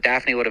Man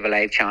definitely would have a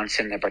live chance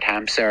in the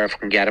Bertemps there if we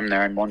can get him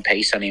there in one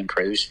piece and he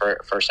improves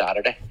for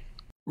Saturday.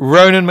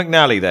 Ronan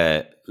McNally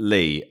there,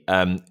 Lee,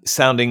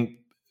 sounding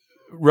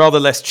rather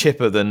less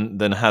chipper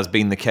than has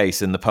been the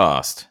case in the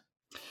past.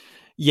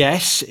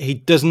 Yes, he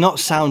does not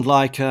sound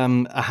like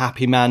a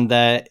happy man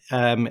there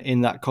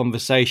in that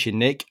conversation,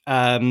 Nick.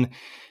 The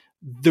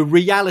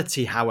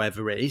reality,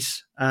 however,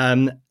 is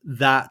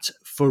that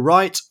for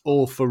right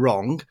or for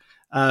wrong,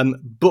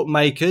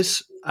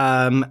 bookmakers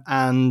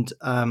and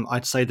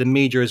I'd say the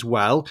media as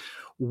well,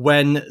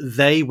 when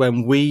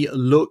we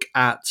look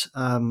at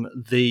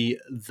the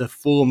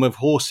form of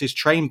horses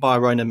trained by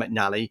Ronan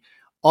McNally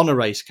on a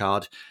race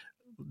card,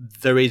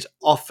 there is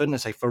often, I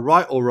say for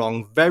right or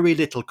wrong, very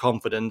little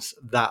confidence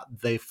that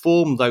the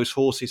form those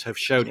horses have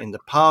shown in the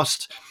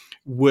past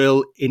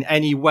will in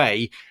any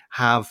way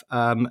have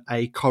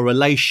a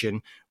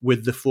correlation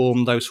with the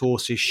form those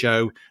horses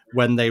show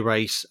when they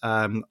race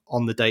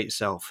on the day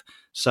itself.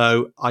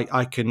 So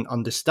I can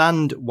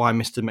understand why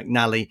Mr.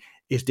 McNally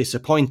is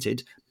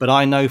disappointed, but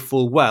I know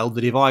full well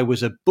that if I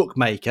was a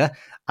bookmaker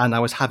and I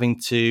was having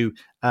to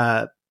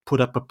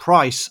put up a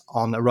price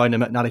on a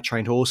Ronan McNally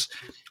trained horse,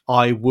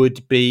 I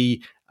would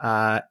be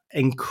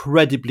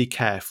incredibly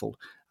careful.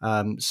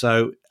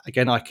 So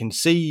again, I can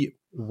see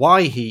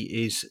why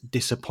he is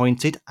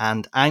disappointed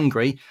and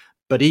angry,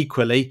 but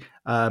equally,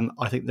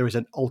 I think there is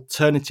an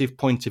alternative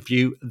point of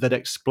view that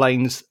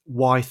explains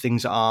why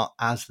things are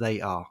as they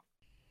are.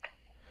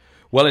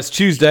 Well, it's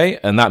Tuesday,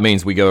 and that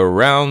means we go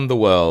around the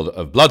world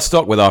of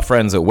bloodstock with our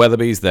friends at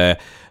Weatherby's, their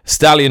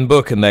Stallion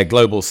book and their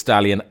Global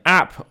Stallion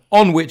app,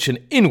 on which and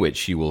in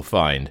which you will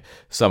find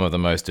some of the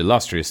most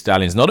illustrious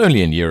stallions, not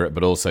only in Europe,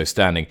 but also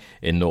standing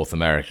in North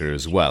America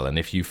as well. And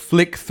if you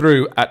flick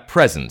through at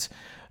present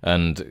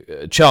and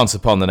chance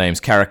upon the names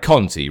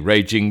Caraconti,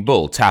 Raging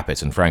Bull,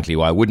 Tappet, and frankly,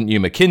 why wouldn't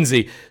you,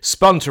 Mackenzie,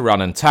 Spun to Run,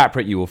 and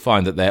Taprit, you will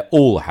find that they're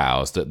all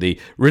housed at the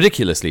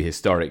ridiculously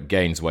historic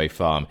Gainesway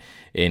Farm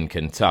in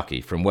Kentucky,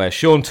 from where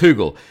Sean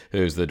Toogle,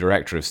 who's the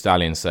Director of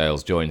Stallion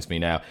Sales, joins me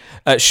now.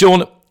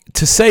 Sean,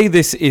 to say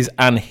this is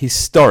an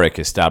historic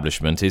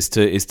establishment is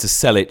to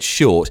sell it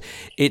short.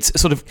 It's a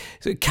sort of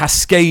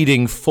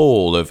cascading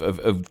fall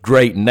of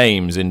great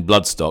names in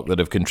bloodstock that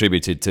have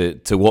contributed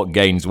to what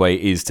Gainesway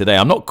is today.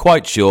 I'm not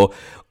quite sure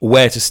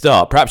where to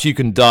start. Perhaps you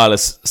can dial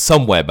us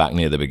somewhere back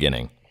near the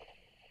beginning.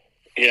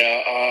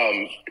 Yeah,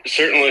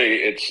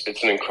 certainly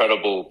it's an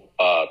incredible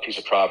piece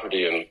of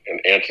property, and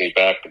Anthony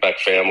Beck, the Beck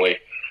family,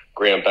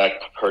 Graham Beck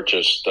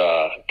purchased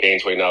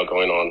Gainesway now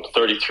going on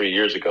 33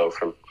 years ago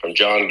from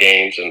John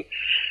Gaines, and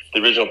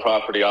the original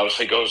property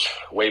obviously goes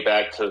way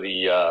back to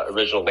the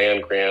original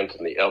land grant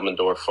and the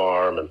Elmendorf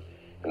farm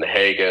and the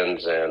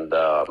Hagens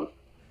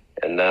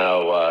and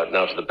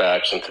now to the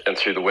Becks and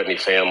through the Whitney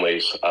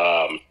families.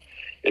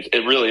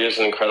 It really is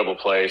an incredible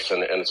place,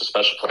 and it's a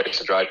special place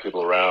to drive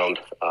people around.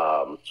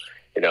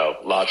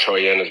 La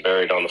Troyenne is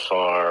buried on the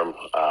farm.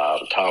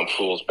 Tom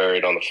Fool's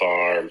buried on the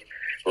farm.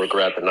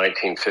 Regret, the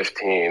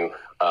 1915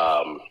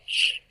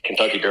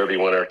 Kentucky Derby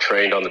winner,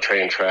 trained on the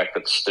train track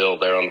that's still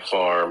there on the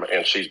farm,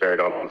 and she's buried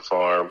on the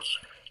farm,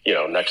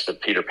 next to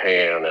Peter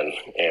Pan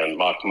and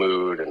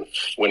Mahmoud and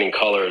Winning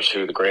Colors,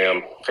 who the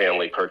Graham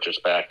family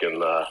purchased back in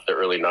the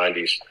early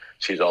 90s.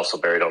 She's also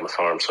buried on the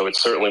farm. So it's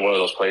certainly one of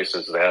those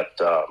places that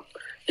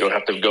you don't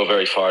have to go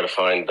very far to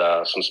find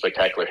some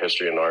spectacular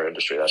history in our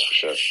industry, that's for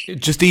sure.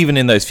 Just even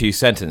in those few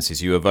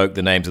sentences, you evoke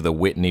the names of the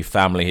Whitney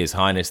family, His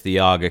Highness the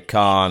Aga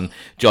Khan,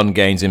 John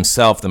Gaines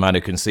himself, the man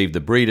who conceived the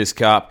Breeders'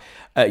 Cup.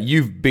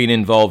 You've been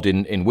involved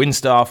in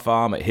Winstar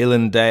Farm at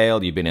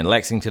Hillendale. You've been in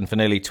Lexington for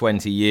nearly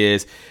 20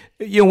 years.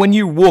 When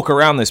you walk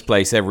around this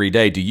place every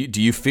day, do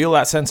you feel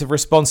that sense of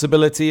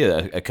responsibility,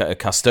 a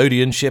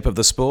custodianship of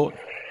the sport?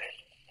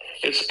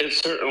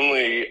 It's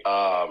certainly.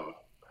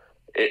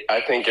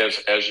 I think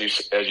as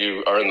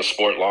you are in the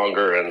sport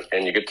longer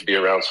and you get to be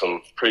around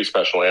some pretty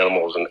special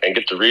animals and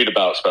get to read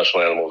about special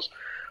animals,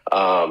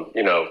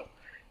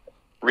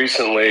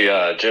 recently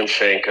Jim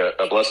Shank,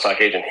 a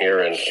bloodstock agent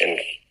here in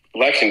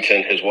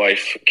Lexington, his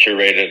wife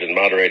curated and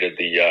moderated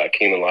the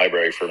Keeneland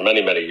Library for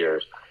many, many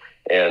years.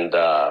 And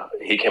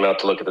he came out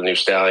to look at the new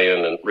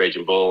stallion and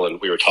Raging Bull,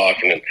 and we were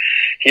talking, and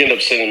he ended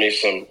up sending me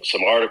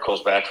some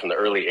articles back from the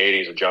early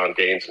 80s of John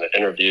Gaines in an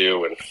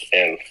interview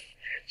and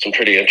some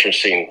pretty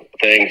interesting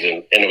things.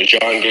 And it was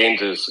John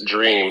Gaines's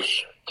dream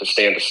to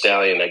stand a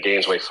stallion at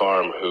Gainesway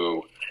Farm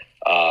who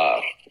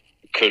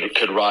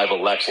could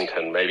rival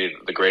Lexington, maybe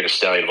the greatest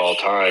stallion of all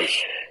time.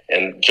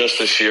 And just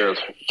this year,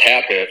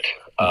 Tappet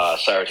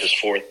sired his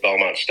fourth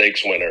Belmont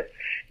Stakes winner,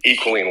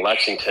 equaling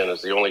Lexington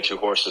as the only two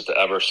horses to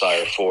ever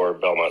sire four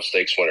Belmont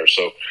Stakes winners.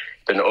 So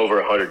been over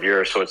 100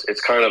 years. So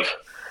it's kind of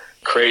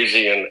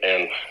crazy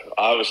and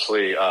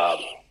obviously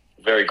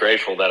very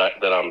grateful that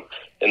I'm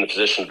in the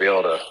position to be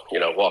able to,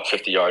 walk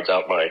 50 yards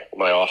out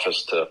my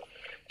office to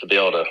be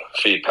able to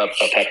feed a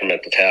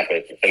peppermint to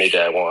Tappet any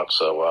day I want.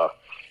 So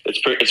it's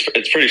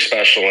pretty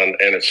special, and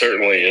it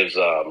certainly is.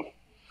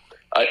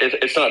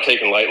 It's not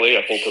taken lightly.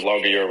 I think the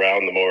longer you're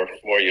around, the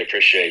more you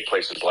appreciate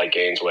places like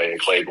Gainesway and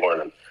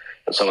Claiborne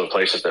and some of the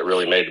places that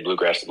really made the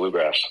bluegrass.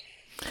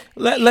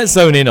 Let's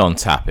zone in on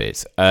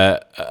Tappet,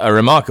 a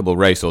remarkable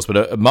racehorse,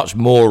 but a much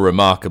more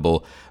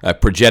remarkable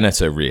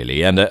progenitor,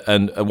 really, and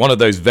one of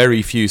those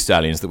very few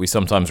stallions that we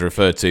sometimes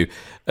refer to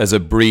as a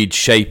breed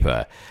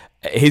shaper.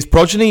 His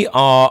progeny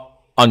are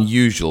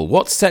unusual.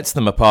 What sets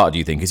them apart, do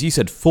you think? As you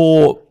said,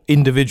 4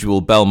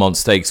 individual Belmont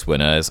Stakes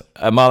winners.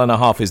 1.5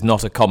 miles is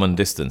not a common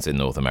distance in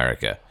North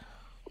America.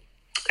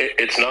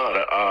 It's not.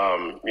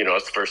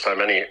 It's the first time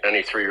any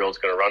 3-year-old's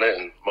going to run it,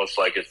 and most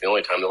likely it's the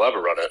only time they'll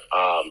ever run it.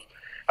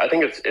 I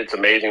think it's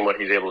amazing what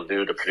he's able to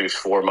do to produce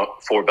four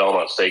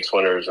Belmont Stakes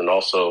winners, and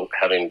also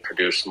having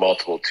produced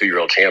multiple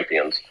 2-year-old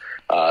champions.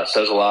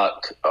 Says a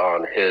lot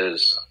on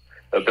his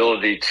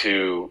ability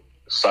to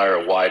sire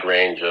a wide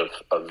range of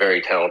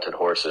very talented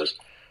horses.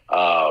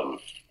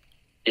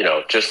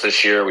 Just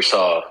this year we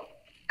saw,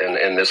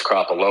 in this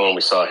crop alone,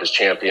 we saw his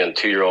champion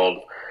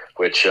 2-year-old,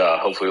 which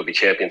hopefully will be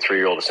champion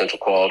 3-year-old Essential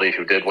Quality,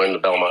 who did win the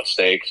Belmont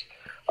Stakes.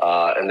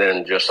 And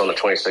then just on the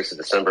 26th of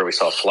December, we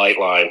saw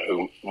Flightline,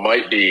 who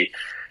might be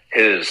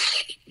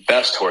his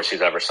best horse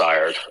he's ever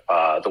sired.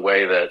 The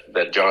way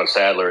that John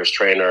Sadler, his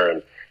trainer,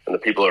 and the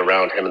people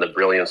around him, and the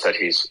brilliance that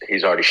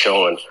he's already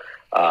shown.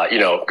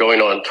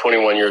 Going on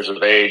 21 years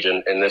of age,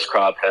 and in this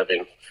crop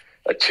having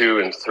a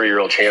 2- and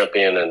 3-year-old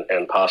champion,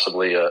 and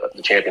possibly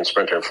the champion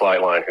sprinter in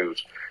Flightline,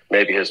 who's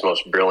maybe his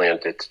most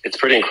brilliant. It's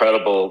pretty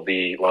incredible,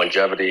 the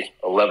longevity.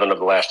 11 of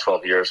the last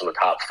 12 years in the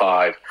top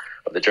 5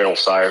 of the General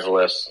Sires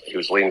list. He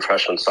was leading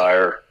freshman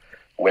sire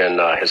when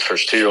his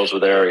first 2-year-olds were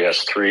there. He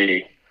has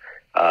 3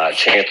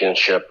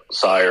 championship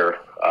sire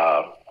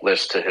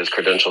lists to his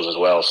credentials as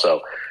well.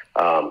 So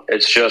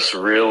it's just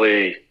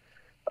really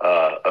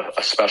a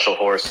special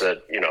horse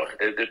that,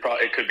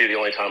 it could be the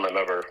only time I'm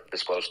ever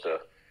this close to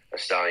a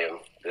stallion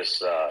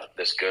this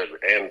good,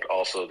 and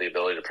also the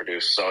ability to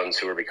produce sons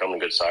who are becoming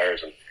good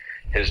sires, and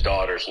his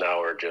daughters now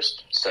are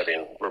just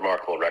setting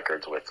remarkable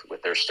records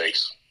with their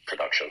stakes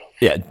production.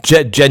 Yeah,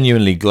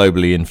 genuinely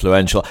globally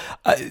influential.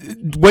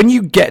 When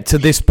you get to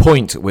this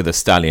point with a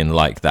stallion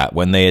like that,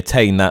 when they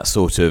attain that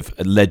sort of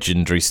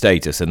legendary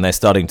status and they're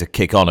starting to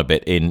kick on a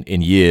bit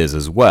in years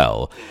as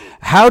well,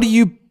 how do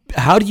you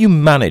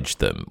manage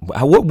them?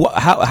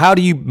 How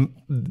do you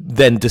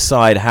then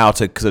decide how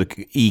to sort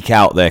of eke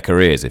out their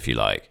careers, if you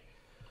like?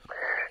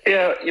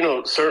 Yeah,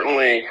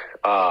 certainly,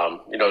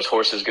 as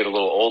horses get a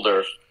little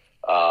older,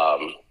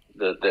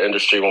 the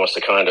industry wants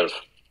to kind of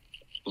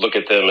look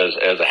at them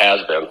as a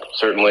has-been.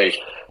 Certainly,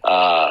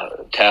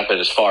 Tappet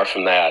is far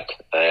from that,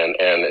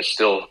 and is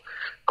still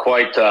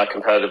quite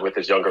competitive with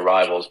his younger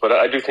rivals. But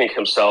I do think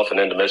himself and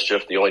Into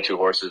Mischief, the only 2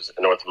 horses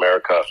in North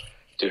America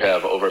to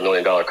have over $1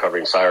 million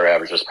covering sire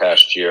average this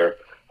past year,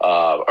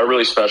 are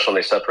really special, and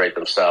they separate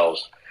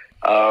themselves.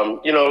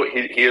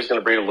 He is going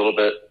to breed a little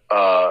bit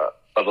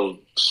of a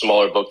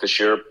smaller book this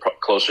year,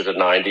 closer to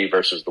 90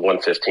 versus the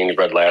 115 he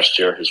bred last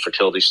year. His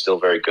fertility is still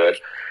very good.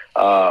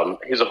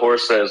 He's a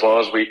horse that as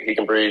long as he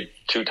can breed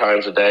 2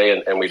 times a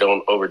day and we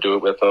don't overdo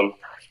it with him,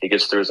 he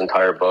gets through his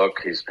entire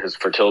book. His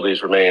fertility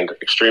has remained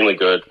extremely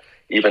good,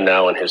 even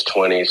now in his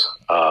 20s.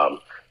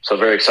 So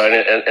very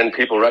exciting, and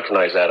people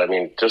recognize that. I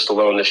mean, just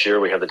alone this year,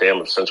 we have the Dam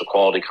of Central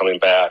Quality coming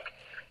back.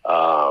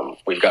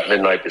 We've got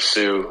Midnight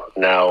Bisou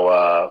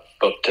now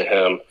booked to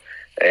him,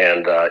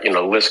 and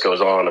the list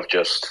goes on of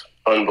just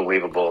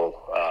unbelievable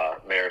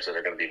mares that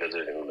are going to be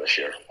visiting him this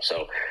year.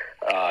 So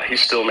he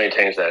still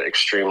maintains that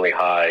extremely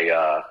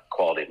high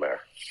quality mare.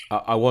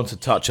 I want to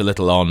touch a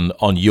little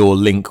on your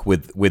link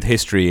with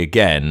history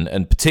again,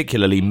 and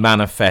particularly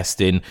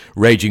manifest in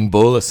Raging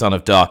Bull, a son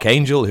of Dark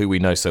Angel, who we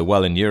know so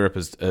well in Europe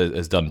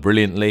has done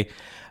brilliantly,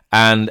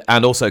 and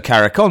also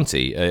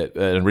Caraconti,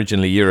 an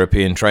originally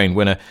European trained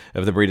winner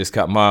of the Breeders'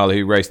 Cup Mile,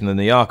 who raced in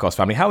the Arcos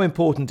family. How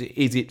important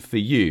is it for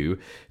you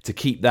to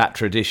keep that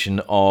tradition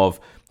of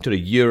sort of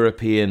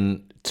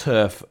European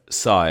turf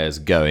sires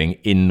going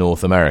in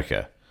North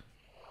America?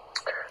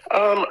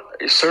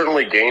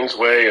 Certainly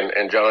Gainesway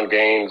and John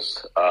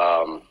Gaines,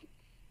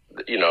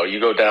 you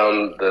go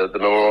down the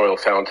memorial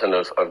fountain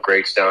of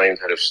great stallions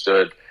that have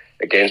stood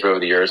at Gainesway over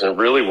the years, and it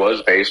really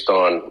was based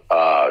on,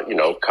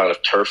 kind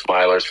of turf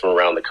milers from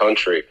around the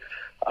country.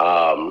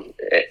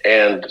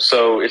 And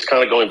so it's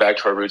kind of going back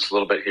to our roots a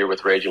little bit here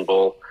with Raging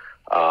Bull.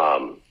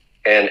 And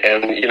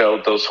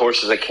those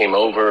horses that came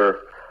over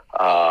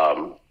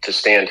to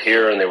stand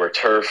here, and they were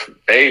turf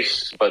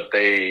based, but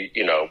they,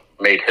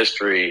 made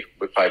history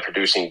by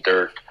producing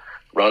dirt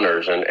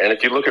runners. And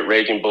if you look at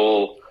Raging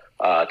Bull,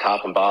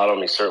 top and bottom,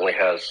 he certainly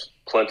has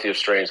plenty of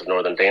strains of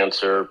Northern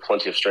Dancer,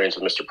 plenty of strains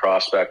of Mr.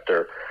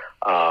 Prospector.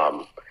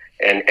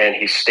 And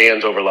he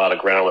stands over a lot of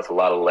ground with a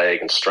lot of leg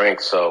and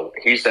strength. So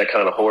he's that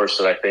kind of horse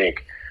that I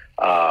think,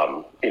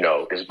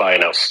 is by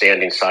an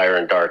outstanding sire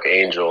in Dark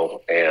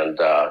Angel, and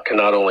can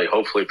not only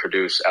hopefully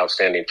produce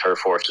outstanding turf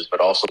horses, but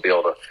also be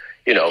able to,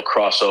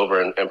 cross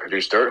over and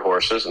produce dirt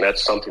horses. And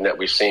that's something that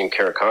we've seen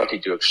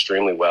Caraconti do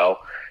extremely well,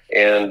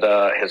 and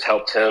has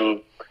helped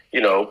him,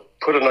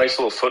 put a nice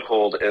little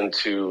foothold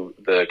into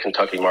the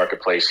Kentucky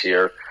marketplace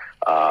here,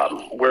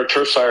 where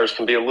turf sires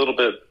can be a little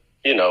bit,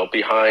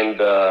 behind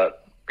the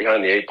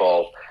 8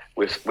 ball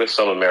with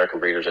some American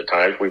breeders at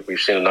times. We've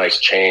seen a nice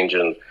change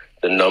in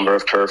the number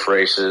of turf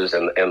races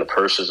and the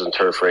purses in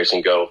turf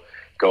racing go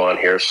on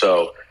here.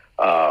 So,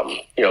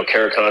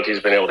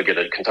 Caraconti's been able to get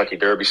a Kentucky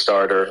Derby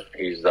starter.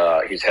 He's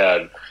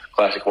had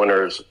classic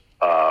winners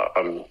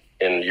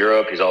in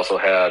Europe. He's also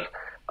had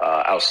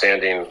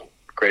outstanding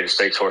greatest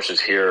stakes horses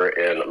here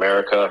in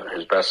America.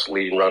 His best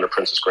leading runner,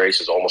 Princess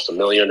Grace, is almost a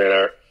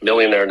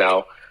millionaire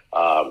now,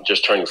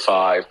 just turning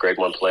 5, grade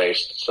 1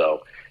 placed.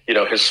 So,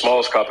 his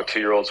smallest crop of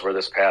 2-year-olds were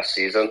this past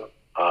season.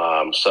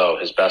 So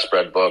his best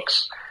bred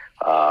books,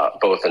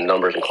 both in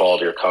numbers and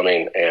quality, are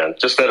coming, and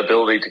just that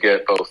ability to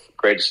get both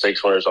greatest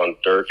stakes winners on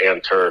dirt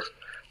and turf,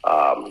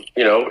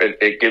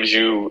 it gives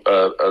you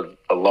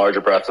a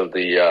larger breadth of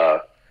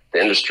the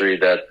industry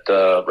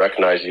that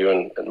recognize you,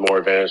 and more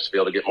advantage to be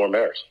able to get more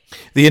mares.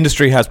 The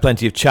industry has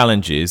plenty of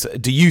challenges.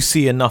 Do you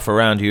see enough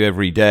around you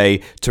every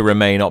day to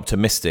remain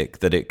optimistic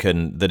that it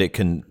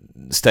can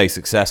stay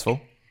successful?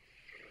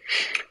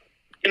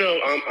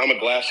 I'm a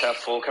glass half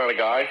full kind of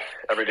guy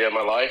every day of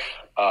my life.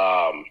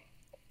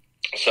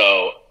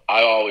 So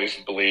I always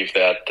believe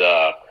that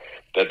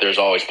there's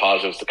always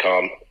positives to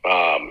come.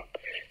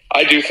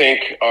 I do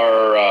think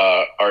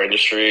our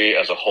industry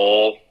as a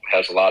whole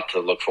has a lot to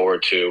look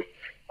forward to.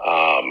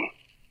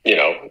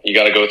 You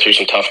got to go through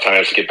some tough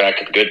times to get back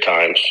to the good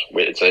times.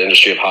 It's an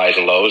industry of highs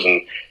and lows,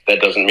 and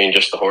that doesn't mean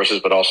just the horses,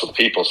 but also the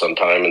people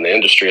sometime in the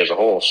industry as a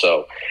whole.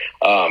 So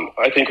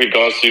I think we've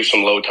gone through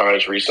some low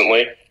times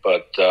recently,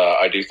 but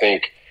I do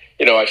think,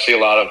 I see a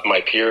lot of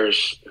my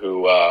peers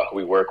who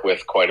we work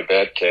with quite a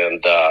bit,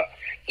 and I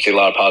see a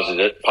lot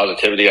of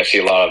positivity. I see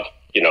a lot of,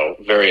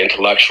 very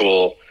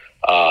intellectual,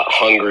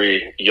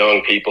 hungry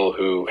young people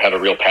who have a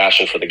real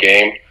passion for the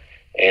game.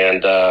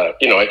 And,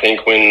 I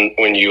think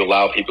when you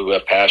allow people who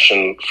have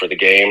passion for the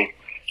game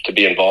to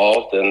be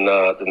involved, then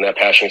that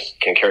passion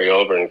can carry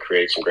over and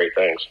create some great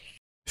things.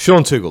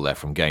 Sean Tuggle there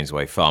from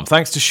Gainesway Farm.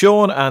 Thanks to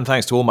Sean, and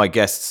thanks to all my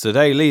guests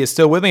today. Lee is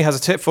still with me, has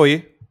a tip for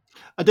you.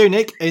 I do,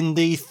 Nick. In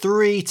the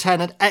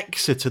 3:10 at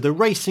Exeter, the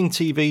Racing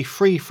TV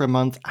free for a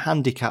month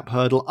handicap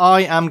hurdle,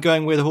 I am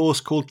going with a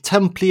horse called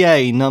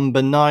Templier,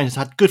 number 9. Has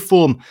had good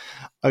form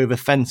over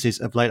fences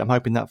of late. I'm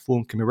hoping that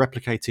form can be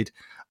replicated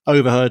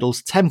over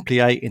hurdles.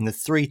 Templier in the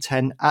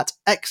 3:10 at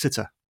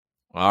Exeter.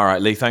 All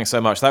right, Lee, thanks so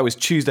much. That was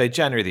Tuesday,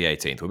 January the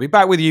 18th. We'll be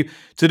back with you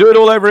to do it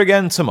all over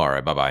again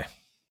tomorrow. Bye-bye.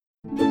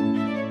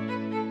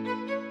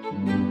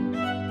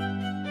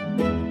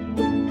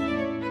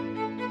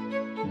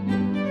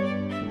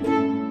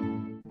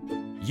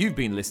 You've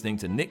been listening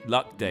to Nick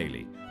Luck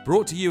Daily,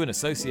 brought to you in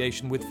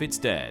association with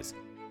FitzDares,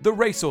 the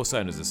Racehorse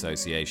Owners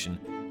Association,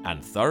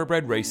 and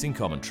Thoroughbred Racing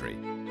Commentary.